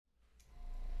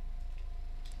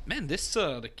Man, this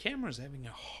the camera's having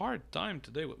a hard time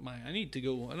today with my. I need to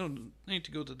go. I need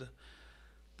to go to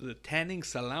the tanning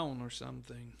salon or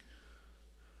something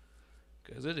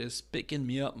because it is picking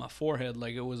me up my forehead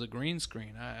like it was a green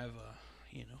screen. I have a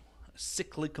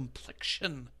sickly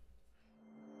complexion.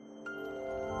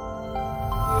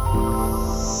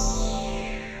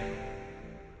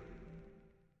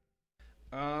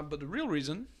 But the real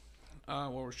reason why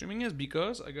we're streaming is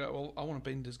because I want to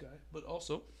paint this guy, but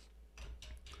also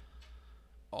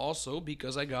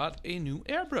because I got a new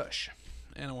airbrush,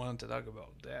 and I wanted to talk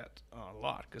about that a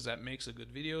lot because that makes a good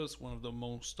video. It's one of the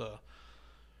most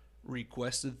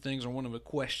requested things, or one of the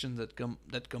questions that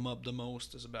come up the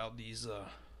most is about these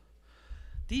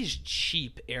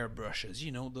cheap airbrushes.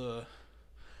 You know,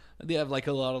 they have like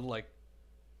a lot of like,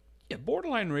 yeah,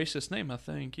 borderline racist name, I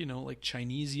think. You know, like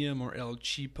Chinesium or El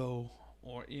Cheapo,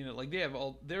 or like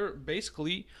they're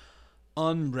basically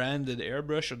unbranded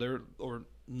airbrush, or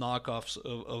knockoffs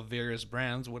of various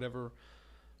brands, whatever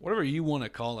you want to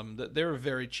call them. They're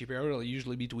very cheap. They're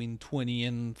usually between 20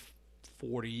 and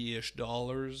 40-ish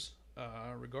dollars,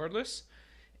 regardless.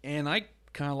 And I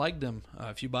kind of like them.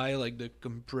 If you buy like the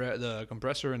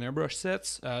compressor and airbrush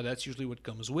sets, that's usually what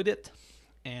comes with it.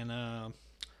 And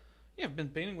yeah, I've been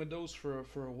painting with those for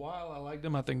a while. I like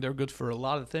them. I think they're good for a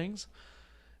lot of things.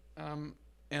 Um,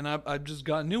 and I've just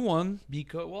got a new one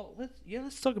because, well,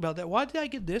 let's talk about that. Why did I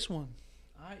get this one?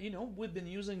 We've been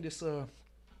using this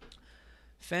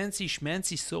fancy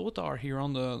schmancy Sotar here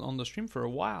on the stream for a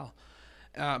while,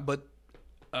 but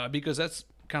because that's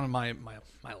kind of my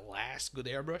last good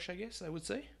airbrush, I guess I would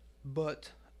say.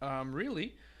 But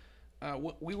really,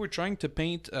 we were trying to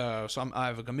paint. I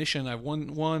have a commission. I have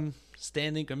one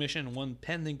standing commission, one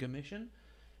pending commission,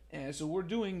 and so we're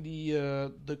doing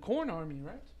the corn army,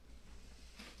 right?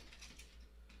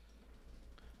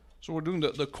 So we're doing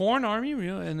the corn army,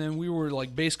 and then we were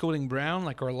like base coating brown,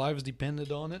 like our lives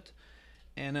depended on it.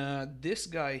 And this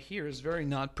guy here is very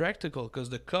not practical because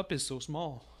the cup is so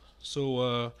small.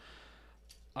 So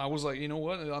I was like, you know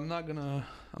what? I'm not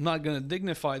gonna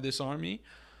dignify this army.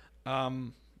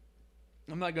 Um,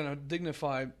 I'm not gonna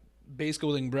dignify base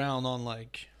coating brown on,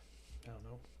 like, I don't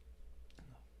know,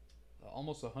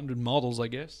 almost 100 models, I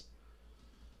guess.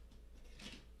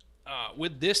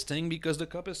 With this thing, because the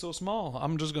cup is so small,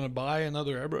 I'm just gonna buy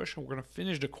another airbrush and we're gonna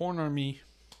finish the corn army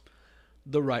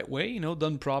the right way,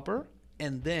 done proper,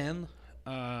 and then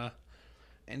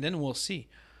we'll see.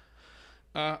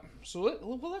 Let's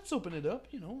open it up,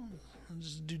 and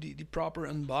just do the proper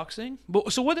unboxing.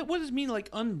 But so what does it mean, like,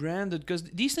 unbranded? Because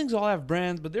these things all have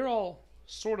brands, but they're all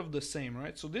sort of the same,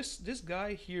 right? So this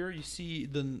guy here, you see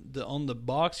the on the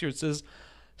box here, it says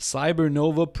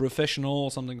Cybernova Professional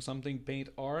something something paint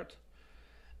art.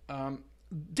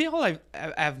 They all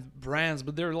have brands,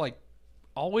 but they're like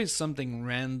always something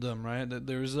random, right?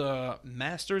 There's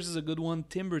Masters is a good one,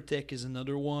 TimberTech is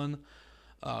another one,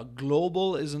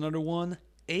 Global is another one,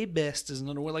 A Best is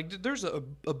another one. Like, there's a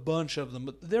bunch of them,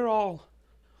 but they're all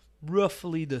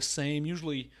roughly the same.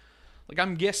 Usually, like,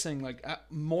 I'm guessing like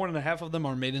more than half of them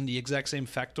are made in the exact same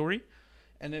factory,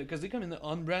 and because they come in the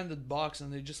unbranded box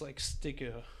and they just like stick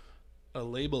a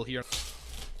label here.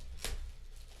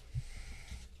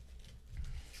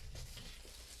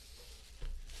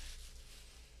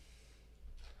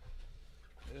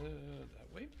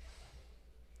 That way.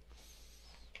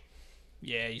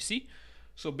 Yeah, you see?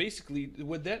 So basically,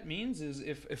 what that means is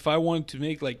if I wanted to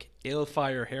make like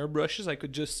Hellfire hairbrushes, I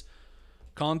could just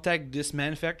contact this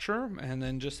manufacturer and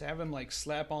then just have him like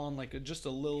slap on like just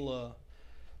a little,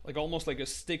 like almost like a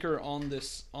sticker on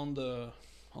this on the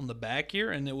back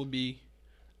here, and it would be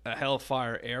a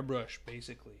Hellfire airbrush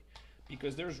basically,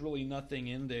 because there's really nothing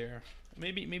in there.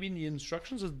 Maybe in the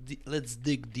instructions, let's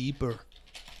dig deeper.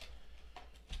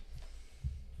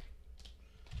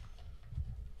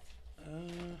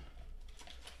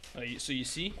 So you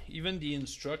see, even the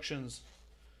instructions.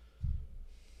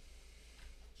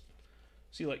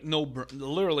 See, like,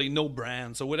 literally no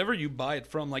brand. So whatever you buy it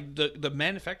from, like the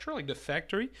manufacturer, like the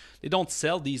factory, they don't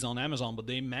sell these on Amazon, but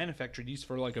they manufacture these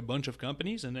for like a bunch of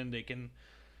companies, and then they can.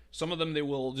 Some of them they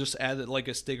will just add it like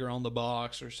a sticker on the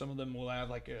box, or some of them will have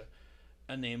like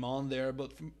a name on there.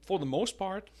 But for the most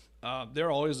part,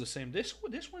 they're always the same. This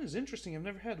one is interesting. I've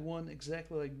never had one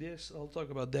exactly like this. I'll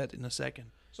talk about that in a second.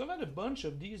 So I've had a bunch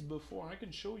of these before. I can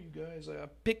show you guys. I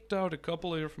picked out a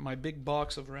couple here from my big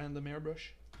box of random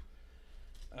airbrush.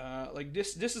 Like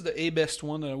this is the A-Best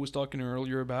one that I was talking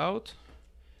earlier about.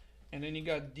 And then you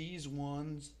got these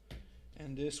ones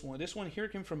and this one. This one here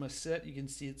came from a set. You can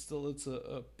see it's a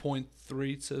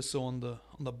 0.3. It says so on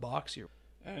the box here.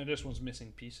 And this one's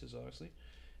missing pieces, obviously.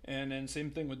 And then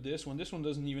same thing with this one. This one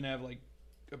doesn't even have like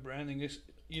a branding is,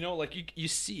 you know, like you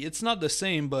see, it's not the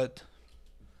same, but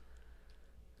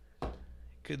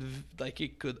could like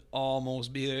it could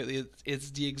almost be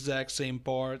it's the exact same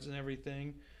parts and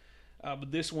everything.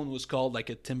 But this one was called like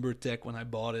a TimberTech when I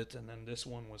bought it, and then this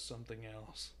one was something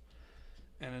else,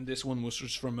 and then this one was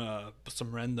just from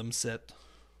some random set.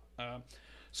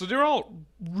 So they're all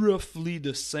roughly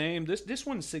the same. This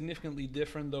one's significantly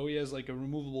different though. He has like a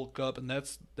removable cup, and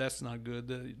that's not good.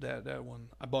 That one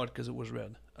I bought because it was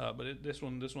red. This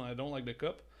one I don't like the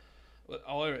cup. But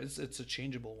however, it's a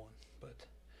changeable one.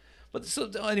 But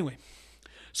so anyway,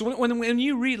 so when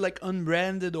you read like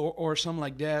unbranded or something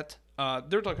like that,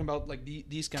 they're talking about like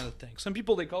these kind of things. Some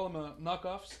people they call them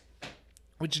knockoffs,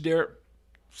 which they're,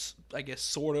 I guess,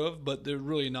 sort of, but they're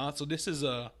really not. So this is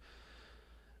a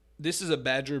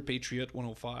Badger Patriot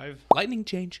 105 lightning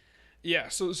change. Yeah,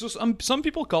 so some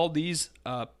people call these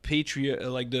Patriot,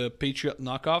 like the Patriot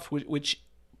knockoff, which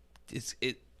is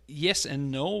it. Yes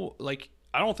and no. Like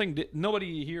I don't think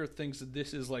nobody here thinks that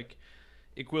this is like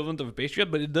equivalent of a Patriot,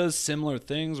 but it does similar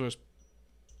things. Whereas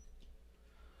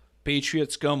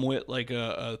Patriots come with like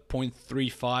a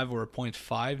 0.35 or a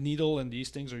 0.5 needle, and these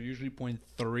things are usually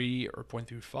 0.3 or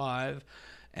 0.35,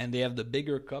 and they have the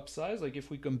bigger cup size. Like if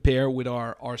we compare with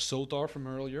our Sotar from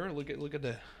earlier, look at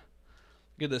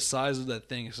the size of that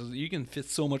thing. So you can fit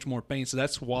so much more paint. So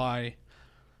that's why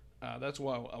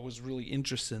I was really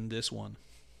interested in this one,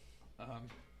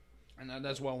 and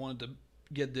that's why I wanted to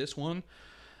get this one.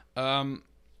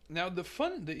 Now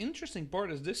the interesting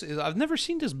part is this is I've never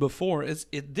seen this before.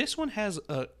 This one has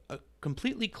a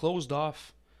completely closed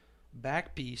off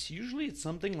back piece. Usually it's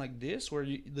something like this where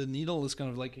the needle is kind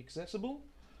of like accessible.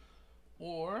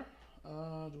 Or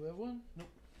do we have one? Nope.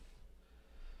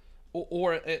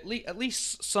 Or at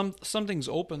least something's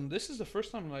open. This is the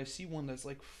first time I see one that's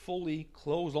like fully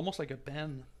closed, almost like a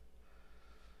pen.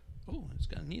 Oh, it's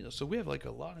got needles. So we have like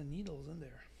a lot of needles in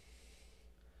there.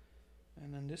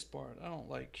 And then this part, I don't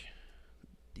like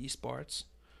these parts.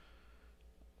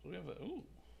 So we have a oh,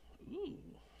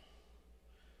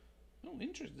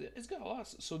 interesting. It's got a lot.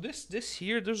 So this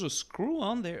here, there's a screw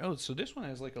on there. Oh, so this one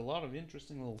has like a lot of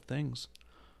interesting little things.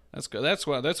 That's good. That's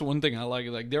one thing I like.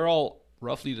 Like they're all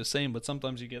roughly the same, but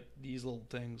sometimes you get these little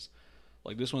things.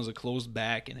 Like this one's a closed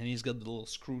back, and then he's got the little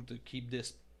screw to keep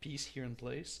this piece here in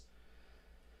place.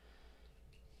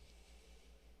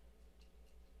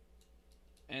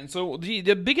 And so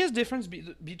the biggest difference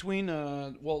between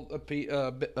a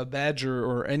Badger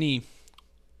or any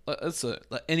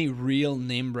any real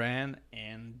name brand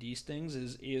and these things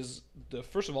is the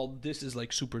first of all, this is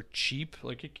like super cheap.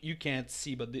 Like you can't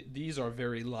see, but these are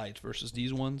very light versus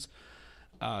these ones.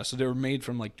 So they were made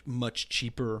from like much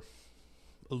cheaper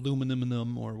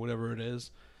aluminum or whatever it is,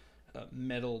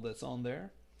 metal that's on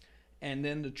there. And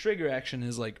then the trigger action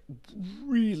is like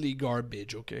really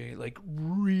garbage, okay? Like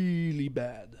really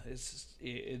bad.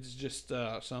 It's just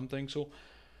something. So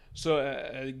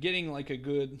getting like a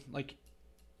good like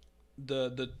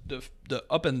the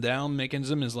up and down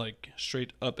mechanism is like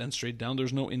straight up and straight down.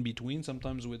 There's no in between.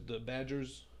 Sometimes with the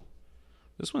Badgers,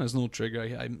 this one has no trigger.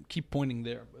 I keep pointing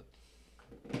there,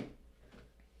 but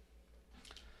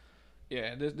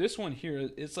yeah, this one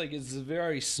here, it's like it's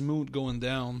very smooth going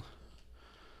down.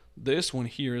 This one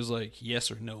here is like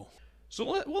yes or no. So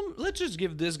let's just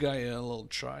give this guy a little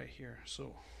try here.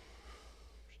 So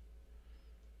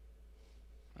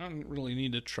I don't really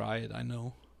need to try it. I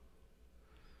know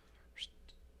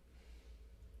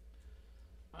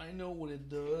what it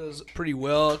does pretty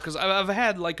well because I've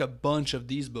had like a bunch of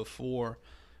these before.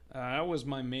 That was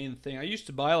my main thing. I used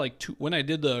to buy like two when I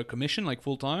did the commission like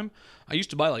full time. I used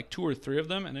to buy like 2 or 3 of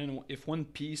them, and then if one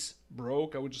piece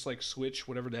broke, I would just like switch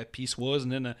whatever that piece was,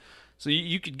 and then so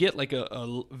you could get like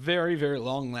a very very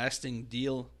long lasting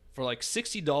deal for like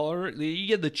 $60. You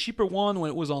get the cheaper one when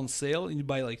it was on sale, and you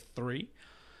buy like 3,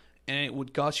 and it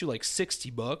would cost you like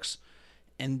 $60,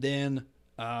 and then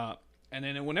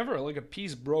whenever like a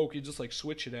piece broke, you just like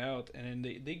switch it out, and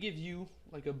then they give you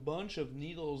like a bunch of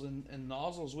needles and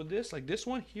nozzles with this. Like this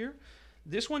one here,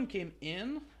 this one came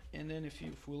in, and then if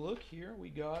we look here, we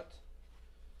got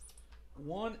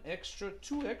 1 extra,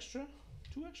 2 extra,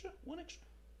 1 extra,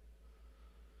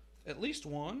 at least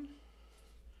 1.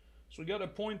 So we got a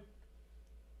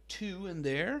 0.2 in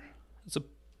there. It's a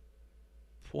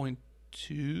 0.2.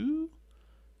 You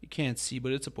can't see,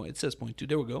 but it's a point. It says 0.2.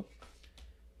 There we go.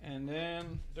 And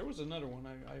then there was another one.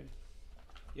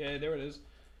 Yeah, there it is.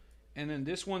 And then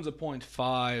this one's a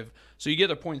 0.5. So you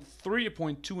get a 0.3, a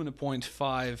 0.2, and a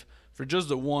 0.5 for just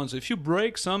the one. So if you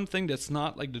break something that's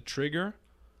not like the trigger,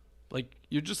 like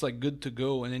you're just like good to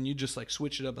go, and then you just like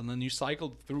switch it up, and then you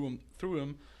cycle through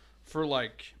them for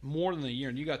like more than a year,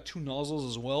 and you got 2 nozzles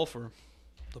as well for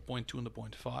the 0.2 and the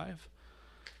 0.5.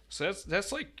 So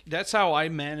that's how I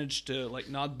managed to like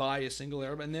not buy a single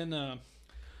airbrush. And then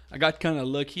I got kind of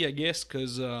lucky, I guess,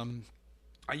 because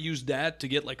I used that to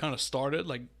get like kind of started,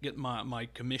 like get my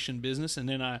commission business. And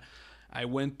then I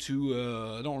went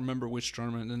to I don't remember which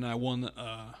tournament, and I won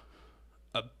a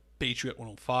Patriot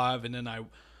 105, and then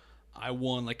I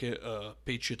won like a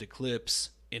Patriot Eclipse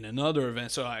in another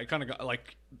event. So I kind of got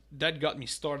like that got me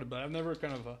started, but I've never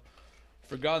kind of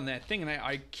forgotten that thing. And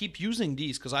I keep using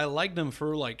these because I like them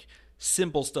for like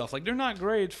simple stuff. Like they're not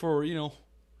great for, you know,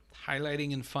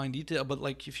 highlighting in fine detail, but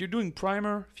like if you're doing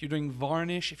primer, if you're doing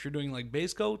varnish, if you're doing like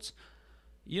base coats,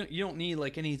 you don't need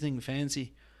like anything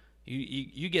fancy.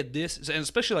 You get this, and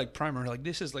especially like primer. Like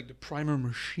this is like the primer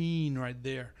machine right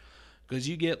there, because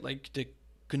you get like to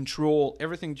control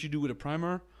everything that you do with a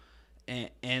primer, and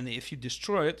if you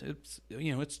destroy it, it's,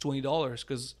 you know, it's $20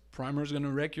 because primer is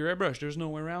gonna wreck your airbrush. There's no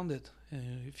way around it.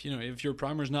 If you know, if your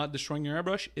primer is not destroying your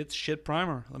airbrush, it's shit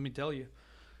primer. Let me tell you,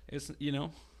 it's, you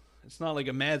know, it's not like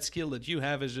a mad skill that you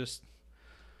have. It's just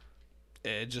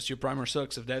your primer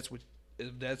sucks if that's what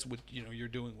you know you're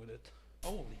doing with it.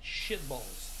 Holy shit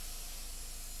balls!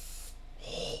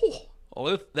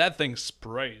 Oh, that thing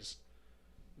sprays.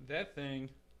 That thing,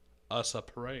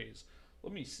 sprays.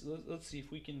 Let's see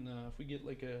if we can if we get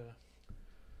like a.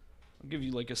 I'll give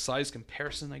you like a size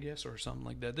comparison, I guess, or something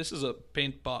like that. This is a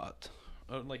paint pot,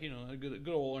 like, you know, a good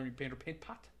old army painter paint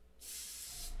pot.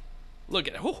 Look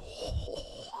at it.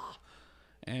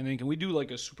 And then can we do like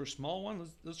a super small one?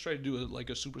 Let's try to do it like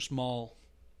a super small.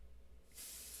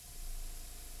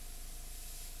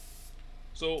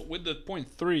 So with the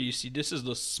 0.3, you see this is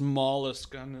the smallest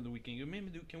gun that we can do.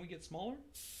 Maybe can we get smaller?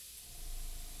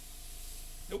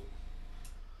 Nope.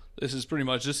 This is pretty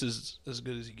much, this is as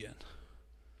good as you get.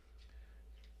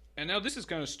 And now this is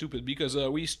kind of stupid because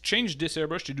we changed this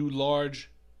airbrush to do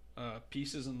large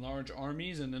pieces and large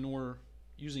armies, and then we're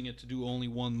using it to do only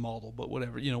one model. But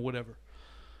whatever, you know, whatever.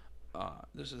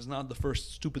 This is not the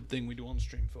first stupid thing we do on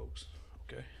stream, folks.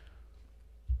 Okay.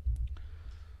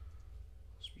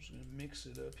 So we're just gonna mix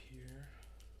it up here.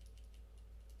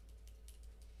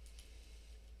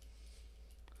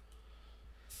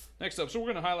 Next up, so we're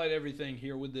gonna highlight everything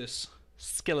here with this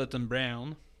skeleton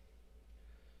brown.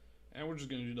 And we're just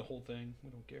going to do the whole thing.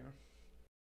 We don't care.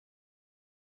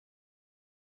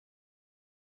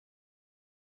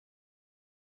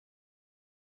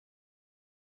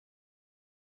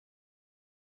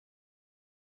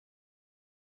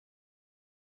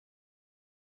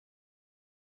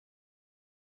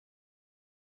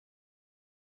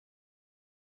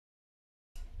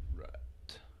 Right.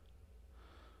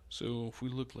 So if we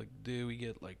look like this, we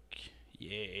get like,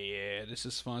 yeah, this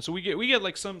is fun. So we get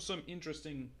like some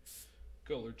interesting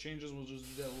color changes. We'll just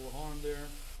do that little harm there.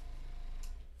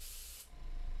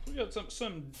 So we got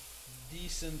some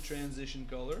decent transition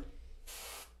color.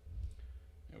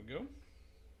 There we go.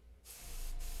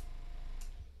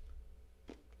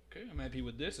 Okay, I'm happy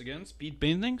with this. Again, speed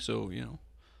painting, so, you know,